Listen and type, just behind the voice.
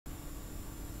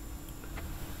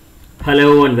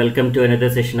Hello and welcome to another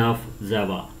session of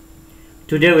Java.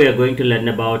 Today we are going to learn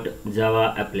about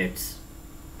Java applets.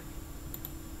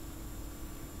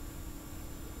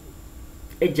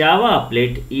 A Java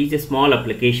applet is a small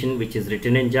application which is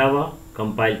written in Java,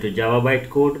 compiled to Java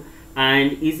bytecode,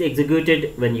 and is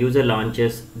executed when user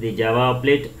launches the Java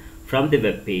applet from the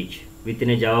web page within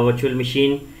a Java virtual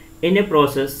machine in a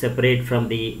process separate from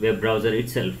the web browser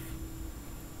itself.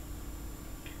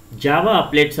 Java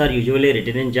applets are usually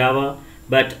written in Java,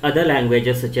 but other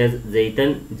languages such as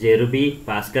Python, JRuby,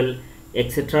 Pascal,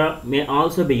 etc. may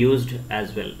also be used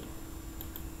as well.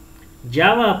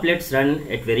 Java applets run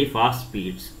at very fast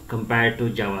speeds compared to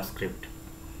JavaScript.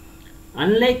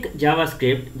 Unlike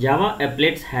JavaScript, Java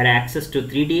applets had access to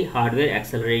 3D hardware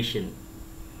acceleration,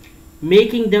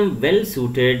 making them well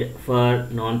suited for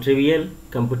non-trivial,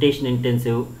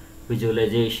 computation-intensive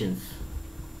visualizations.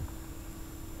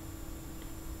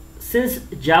 Since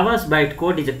Java's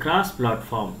bytecode is a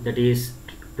cross-platform, that is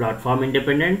platform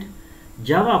independent,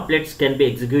 Java applets can be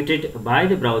executed by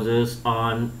the browsers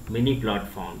on many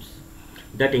platforms.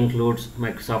 That includes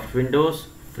Microsoft Windows,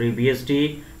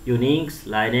 FreeBSD, Unix,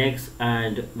 Linux,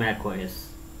 and macOS.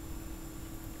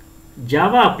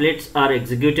 Java applets are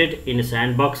executed in a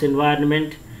sandbox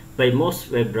environment by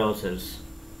most web browsers,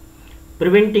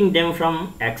 preventing them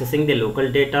from accessing the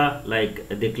local data like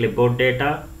the clipboard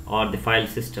data or the file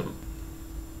system.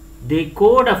 The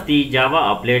code of the Java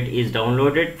applet is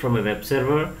downloaded from a web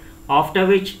server, after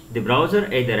which the browser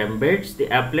either embeds the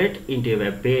applet into a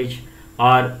web page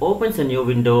or opens a new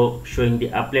window showing the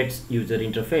applet's user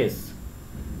interface.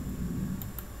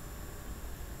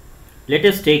 Let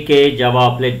us take a Java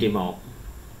applet demo.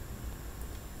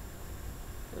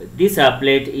 This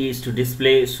applet is to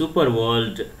display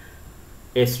superworld,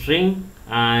 a string,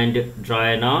 and draw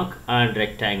an arc and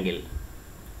rectangle.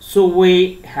 So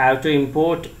we have to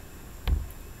import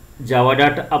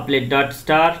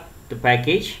java.applet.star, the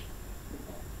package,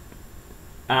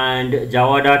 and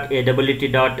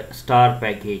java.awt.star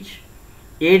package.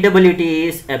 AWT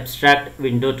is Abstract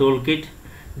Window Toolkit.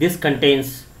 This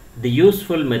contains the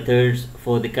useful methods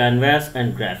for the canvas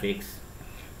and graphics.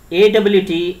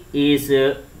 AWT is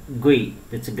a GUI,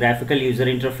 that's a Graphical User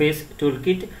Interface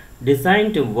Toolkit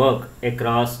designed to work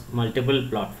across multiple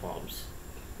platforms.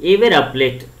 Every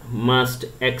applet must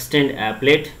extend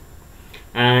applet,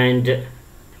 and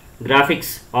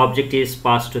graphics object is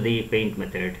passed to the paint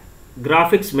method.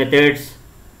 Graphics methods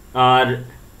are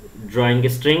drawing a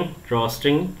string,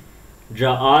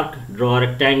 draw arc, draw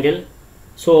rectangle.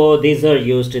 So these are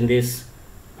used in this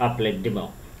applet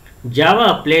demo.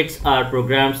 Java applets are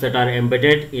programs that are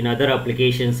embedded in other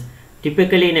applications,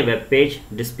 typically in a web page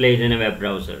displayed in a web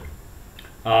browser.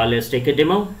 Let's take a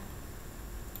demo.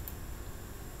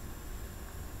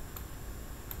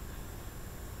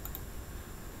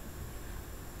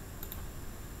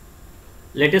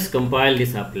 Let us compile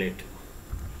this applet.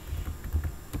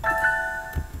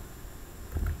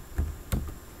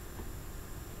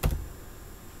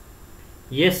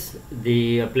 Yes,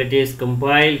 the applet is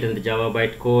compiled and the Java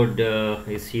bytecode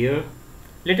is here.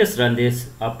 Let us run this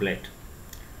applet.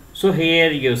 So here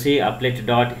you see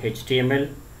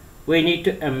applet.html. We need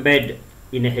to embed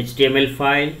in a HTML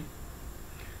file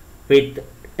with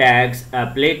tags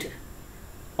applet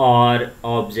or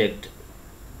object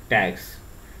tags.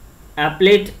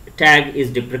 Applet tag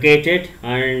is deprecated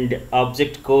and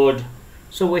object code,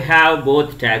 so we have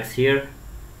both tags here.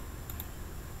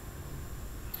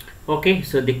 Okay,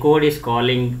 so the code is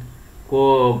calling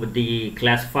the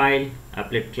class file,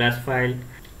 applet class file,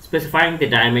 specifying the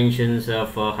dimensions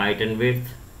of height and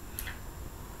width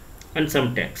and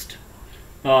some text.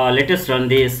 Let us run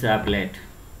this applet.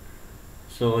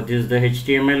 So this is the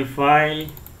HTML file.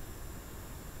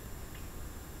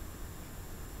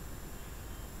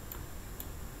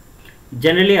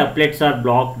 Generally, applets are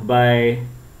blocked by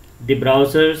the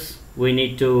browsers. We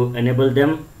need to enable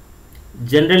them.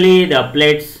 Generally,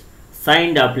 the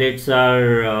signed applets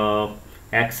are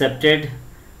accepted.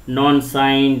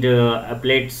 Non-signed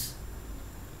applets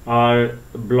are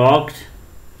blocked.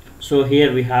 So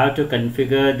here we have to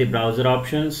configure the browser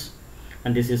options,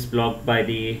 and this is blocked by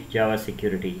the Java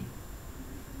security.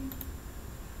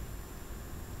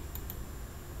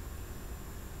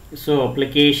 So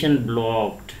application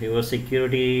blocked, your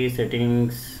security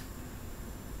settings.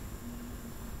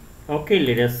 Okay,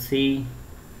 let us see.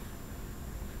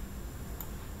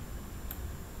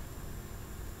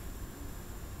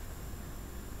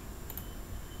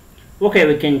 Okay,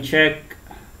 we can check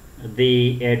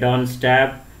the add-ons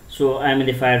tab. So I'm in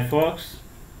the Firefox.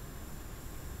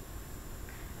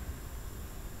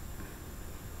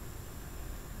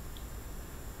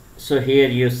 So here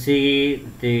you see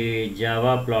the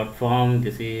Java platform.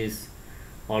 This is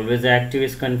always active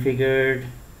is configured,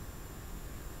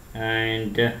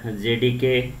 and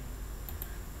JDK.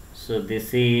 So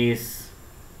this is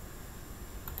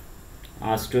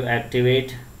asked to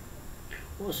activate.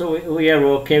 So we are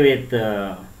okay with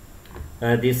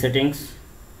these settings.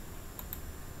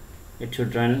 It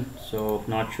should run. So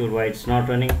not sure why it's not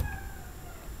running.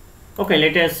 Okay,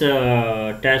 let us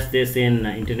test this in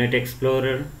Internet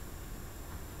Explorer.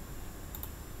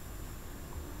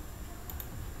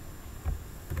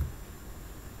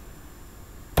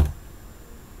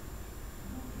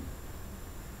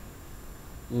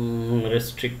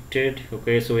 Restricted.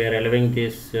 Okay, so we are allowing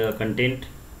this content.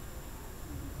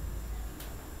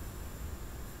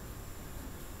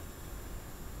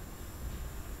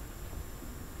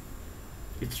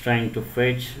 It's trying to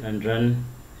fetch and run.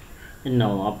 And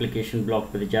now application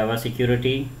blocked by the Java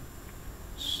security.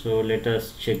 So let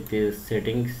us check these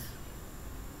settings.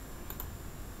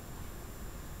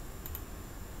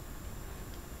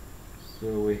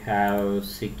 So we have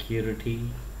security,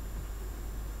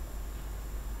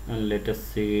 and let us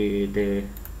see the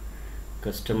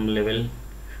custom level.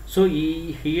 So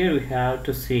here we have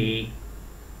to see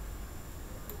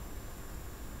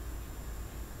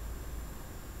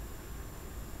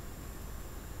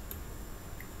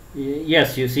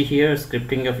yes, you see here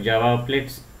scripting of Java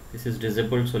applets. This is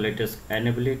disabled, so let us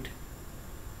enable it.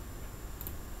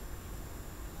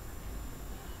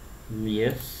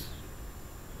 Yes.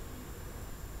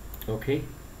 Okay,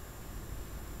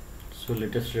 so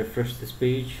let us refresh this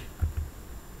page.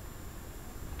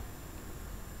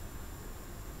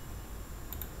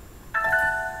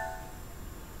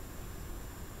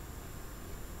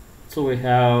 So we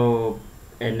have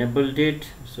enabled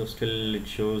it, so still it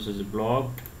shows as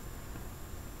blocked.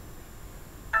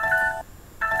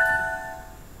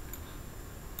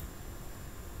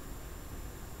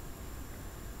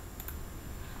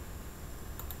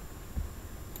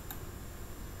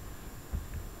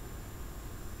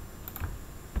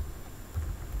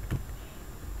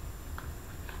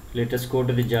 Let us go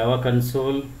to the Java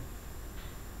console.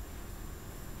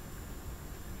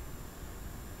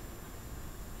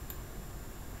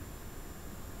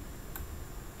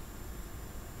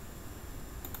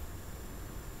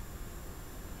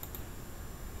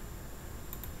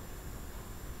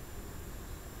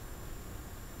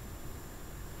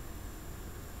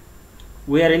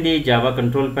 We are in the Java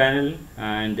control panel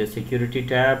and the security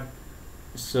tab.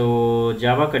 So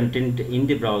Java content in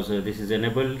the browser, this is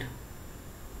enabled.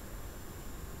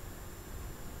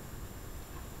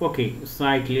 Okay,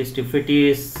 site list, if it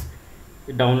is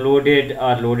downloaded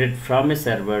or loaded from a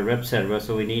server, web server,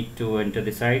 so we need to enter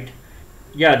the site.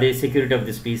 Yeah, the security of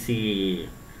this PC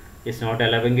is not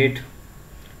allowing it.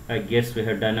 I guess we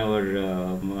have done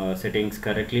our settings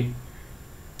correctly.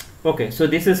 Okay, so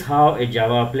this is how a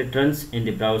Java applet runs in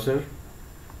the browser.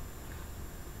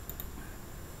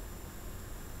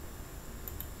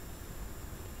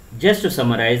 Just to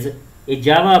summarize, a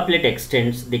Java applet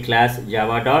extends the class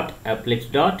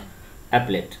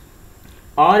java.applet.applet,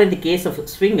 or in the case of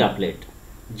Swing applet,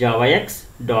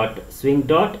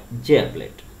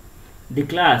 javax.swing.japplet, the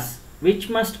class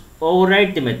which must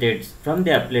override the methods from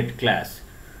the applet class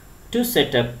to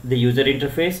set up the user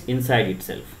interface inside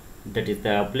itself. That is the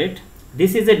applet.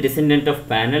 This is a descendant of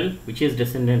panel, which is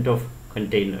descendant of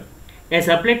container. As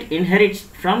applet inherits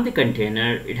from the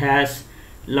container, it has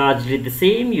largely the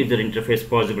same user interface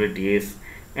possibilities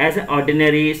as an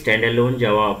ordinary standalone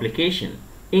Java application,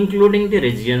 including the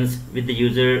regions with the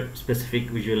user specific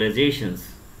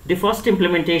visualizations. The first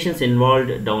implementations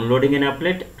involved downloading an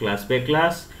applet class by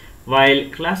class. While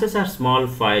classes are small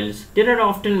files, there are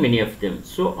often many of them,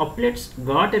 so applets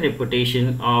got a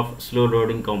reputation of slow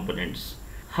loading components.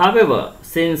 However,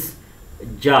 since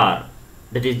jar,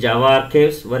 that is Java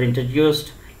archives, were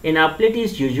introduced, an applet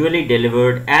is usually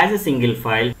delivered as a single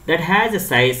file that has a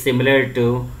size similar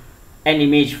to an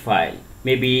image file,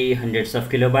 maybe hundreds of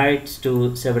kilobytes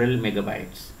to several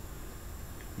megabytes.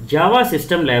 Java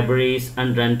system libraries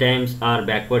and runtimes are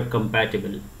backward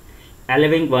compatible,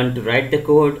 allowing one to write the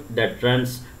code that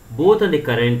runs both on the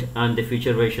current and the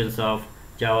future versions of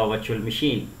Java virtual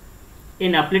machine.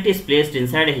 An applet is placed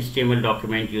inside a HTML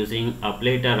document using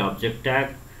applet or object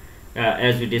tag.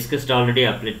 As we discussed already,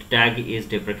 applet tag is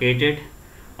deprecated,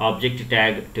 object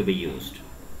tag to be used.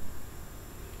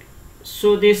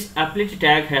 So this applet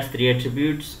tag has three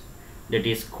attributes, that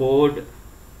is code,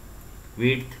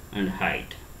 width and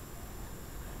height.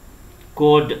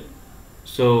 Code,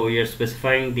 so we are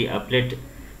specifying the applet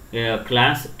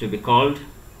class to be called,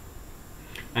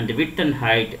 and the width and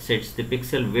height sets the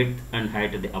pixel width and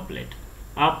height of the applet.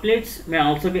 Applets may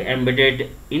also be embedded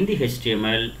in the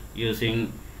HTML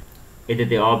using either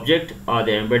the object or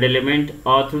the embed element,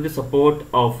 or through the support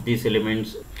of these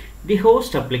elements. The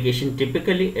host application,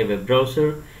 typically a web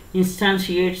browser,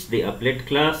 instantiates the applet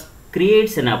class,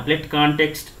 creates an applet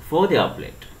context for the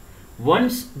applet.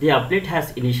 Once the applet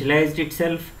has initialized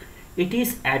itself, it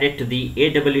is added to the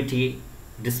AWT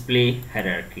display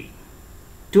hierarchy.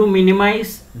 To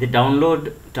minimize the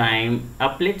download time,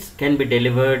 applets can be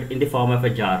delivered in the form of a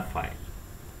jar file.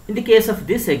 In the case of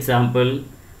this example,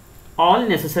 all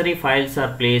necessary files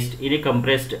are placed in a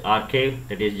compressed archive,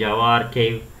 that is Java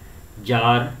archive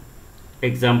jar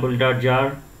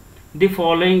example.jar. The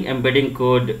following embedding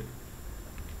code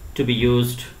to be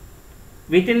used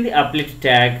within the applet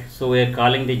tag, so we are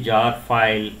calling the jar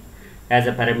file as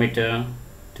a parameter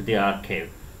to the archive,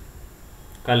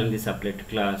 calling this applet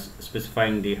class,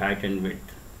 specifying the height and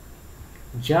width.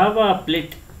 Java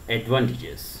applet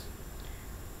advantages.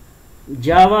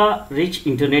 Java rich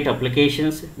internet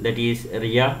applications, that is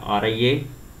RIA,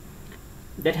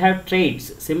 that have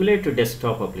traits similar to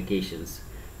desktop applications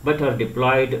but are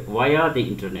deployed via the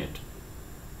internet.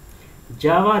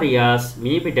 Java RIAs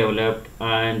may be developed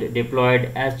and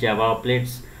deployed as Java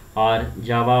applets or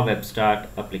Java web start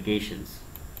applications.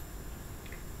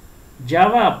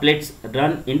 Java applets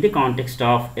run in the context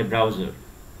of a browser.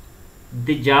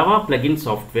 The Java plugin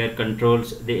software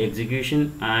controls the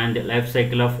execution and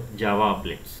lifecycle of Java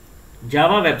applets.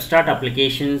 Java web start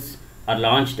applications are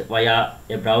launched via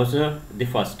a browser the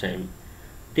first time.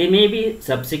 They may be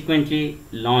subsequently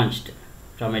launched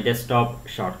from a desktop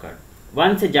shortcut.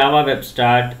 Once a Java web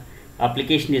start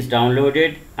application is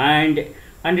downloaded and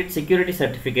its security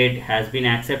certificate has been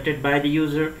accepted by the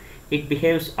user, it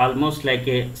behaves almost like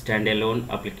a standalone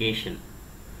application.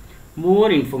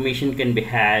 More information can be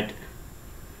had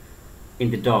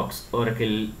in the docs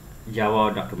Oracle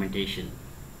Java documentation.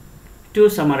 To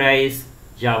summarize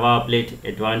Java applet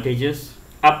advantages,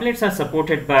 applets are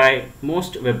supported by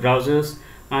most web browsers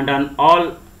and on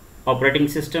all operating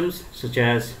systems such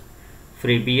as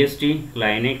FreeBSD,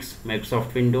 Linux,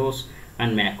 Microsoft Windows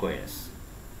and macOS.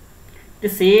 The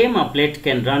same applet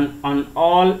can run on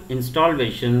all installed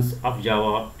versions of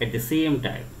Java at the same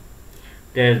time,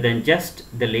 rather than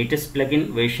just the latest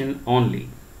plugin version only.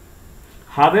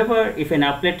 However, if an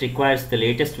applet requires the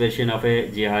latest version of a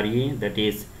JRE, that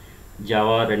is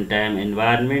Java Runtime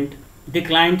Environment, the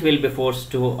client will be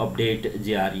forced to update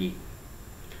JRE.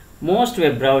 Most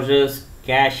web browsers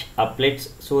cache applets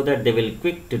so that they will be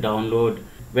quick to download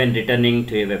when returning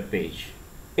to a web page.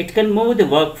 It can move the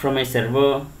work from a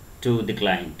server to the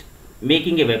client,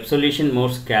 making a web solution more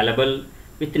scalable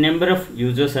with the number of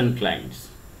users and clients.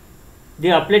 The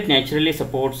applet naturally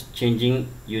supports changing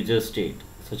user state,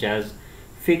 such as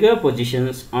figure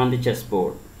positions on the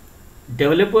chessboard.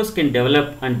 Developers can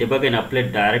develop and debug an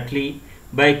applet directly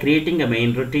by creating a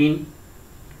main routine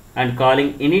and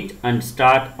calling init and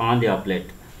start on the applet,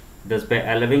 thus by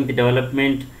allowing the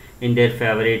development in their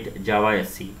favorite Java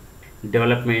SE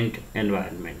development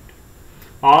environment.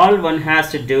 All one has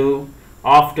to do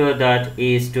after that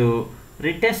is to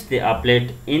retest the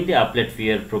applet in the applet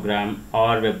viewer program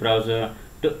or web browser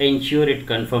to ensure it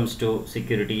conforms to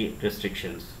security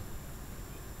restrictions.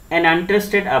 An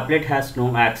untrusted applet has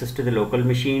no access to the local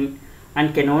machine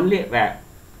and can only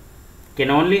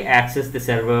access the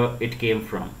server it came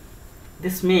from.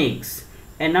 This makes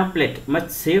an applet much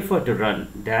safer to run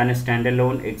than a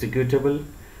standalone executable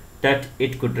that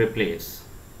it could replace.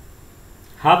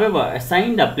 However, a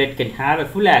signed applet can have a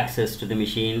full access to the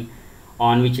machine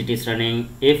on which it is running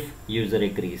if user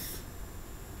agrees.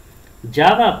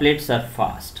 Java applets are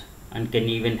fast and can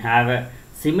even have a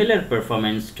similar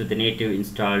performance to the native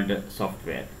installed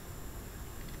software.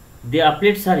 The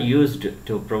applets are used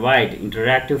to provide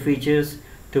interactive features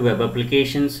to web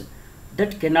applications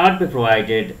that cannot be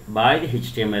provided by the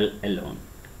HTML alone.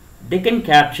 They can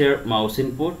capture mouse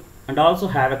input and also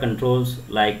have controls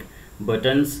like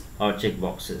buttons or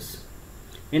checkboxes.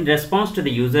 In response to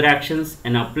the user actions,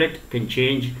 an applet can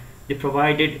change the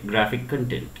provided graphic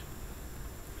content.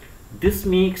 This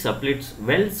makes applets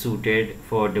well suited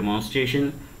for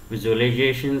demonstration,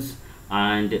 visualizations,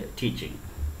 and teaching.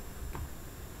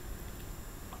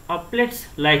 Applets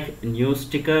like news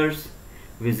stickers,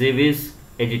 specifies,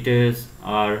 editors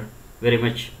are very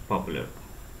much popular.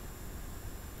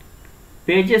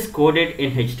 Pages coded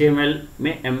in HTML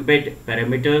may embed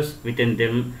parameters within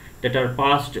them that are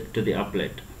passed to the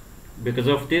applet. Because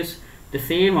of this, the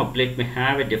same applet may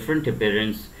have a different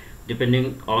appearance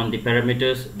depending on the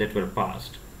parameters that were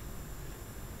passed.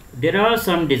 There are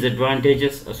some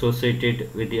disadvantages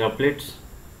associated with the applets.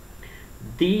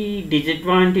 The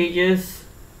disadvantages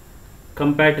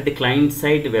compared to the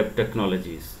client-side web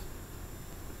technologies.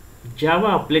 Java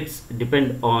applets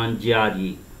depend on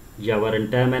JRE, Java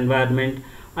Runtime Environment,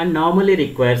 and normally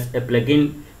requires a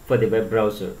plugin for the web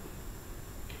browser.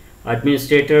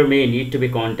 Administrator may need to be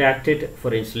contacted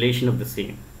for installation of the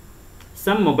same.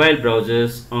 Some mobile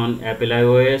browsers on Apple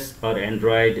iOS or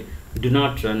Android do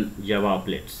not run Java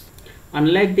applets.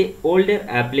 Unlike the older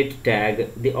applet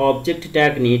tag, the object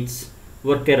tag needs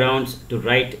workarounds to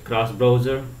write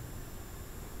cross-browser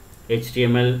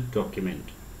HTML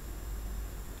document.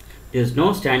 There is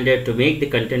no standard to make the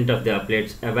content of the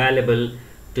applets available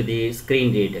to the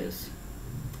screen readers.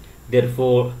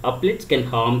 Therefore, applets can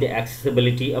harm the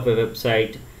accessibility of a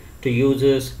website to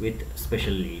users with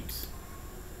special needs.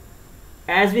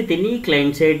 As with any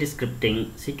client-side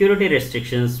scripting, security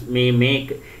restrictions may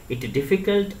make it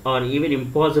difficult or even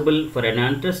impossible for an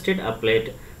untrusted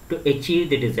applet to achieve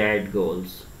the desired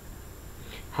goals.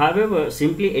 However,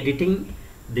 simply editing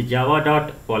the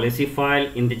java.policy file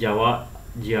in the Java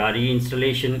JRE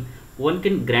installation, one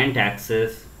can grant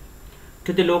access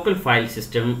to the local file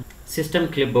system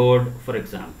clipboard, for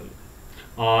example,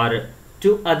 or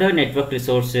to other network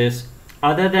resources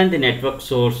other than the network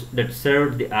source that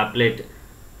served the applet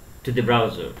to the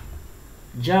browser.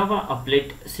 Java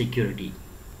applet security.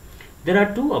 There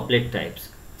are two applet types,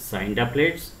 signed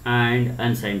applets and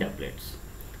unsigned applets.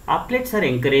 Applets are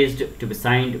encouraged to be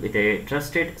signed with a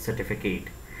trusted certificate,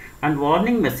 and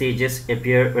warning messages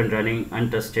appear when running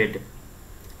untrusted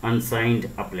unsigned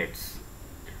applets.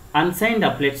 Unsigned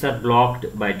applets are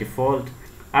blocked by default,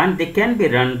 and they can be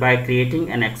run by creating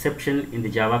an exception in the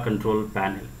Java control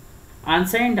panel.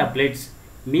 Unsigned applets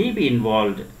may be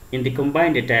involved in the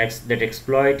combined attacks that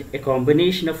exploit a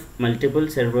combination of multiple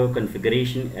server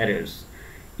configuration errors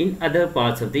in other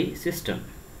parts of the system.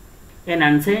 An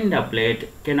unsigned applet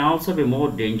can also be more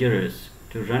dangerous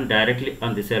to run directly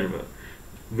on the server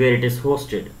where it is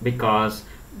hosted, because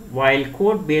while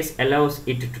code base allows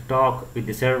it to talk with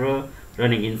the server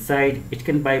running inside, it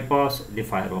can bypass the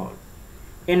firewall.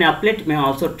 An applet may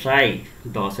also try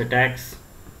DOS attacks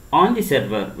on the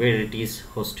server where it is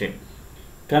hosted.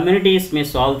 Communities may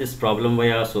solve this problem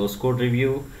via source code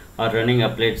review or running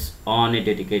applets on a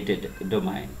dedicated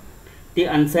domain. The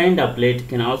unsigned applet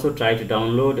can also try to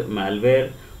download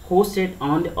malware hosted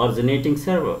on the originating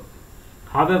server.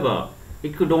 However,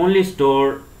 it could only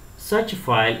store such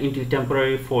file into a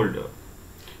temporary folder,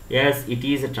 as it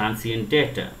is a transient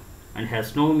data and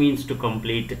has no means to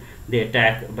complete the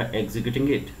attack by executing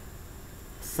it.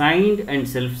 Signed and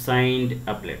self-signed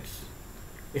applets.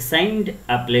 A signed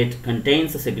applet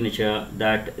contains a signature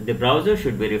that the browser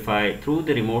should verify through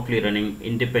the remotely running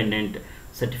independent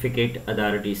certificate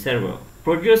authority server.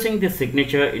 Producing this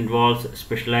signature involves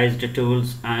specialized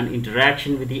tools and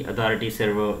interaction with the authority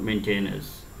server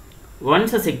maintainers.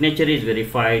 Once a signature is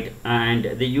verified and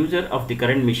the user of the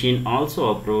current machine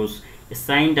also approves, a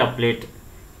signed applet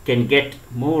can get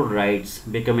more rights,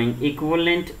 becoming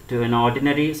equivalent to an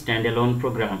ordinary standalone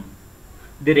program.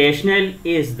 The rationale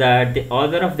is that the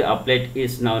author of the applet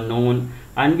is now known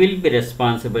and will be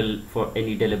responsible for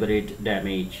any deliberate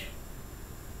damage.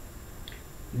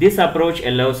 This approach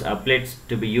allows applets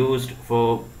to be used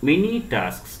for many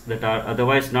tasks that are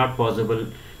otherwise not possible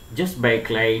just by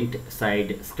client-side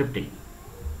scripting.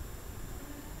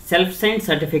 Self-signed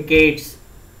certificates,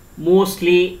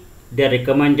 mostly they are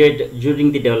recommended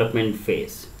during the development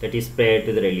phase, that is prior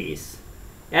to the release.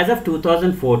 As of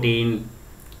 2014,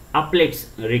 applets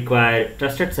require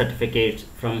trusted certificates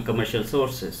from commercial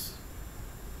sources.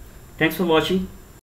 Thanks for watching.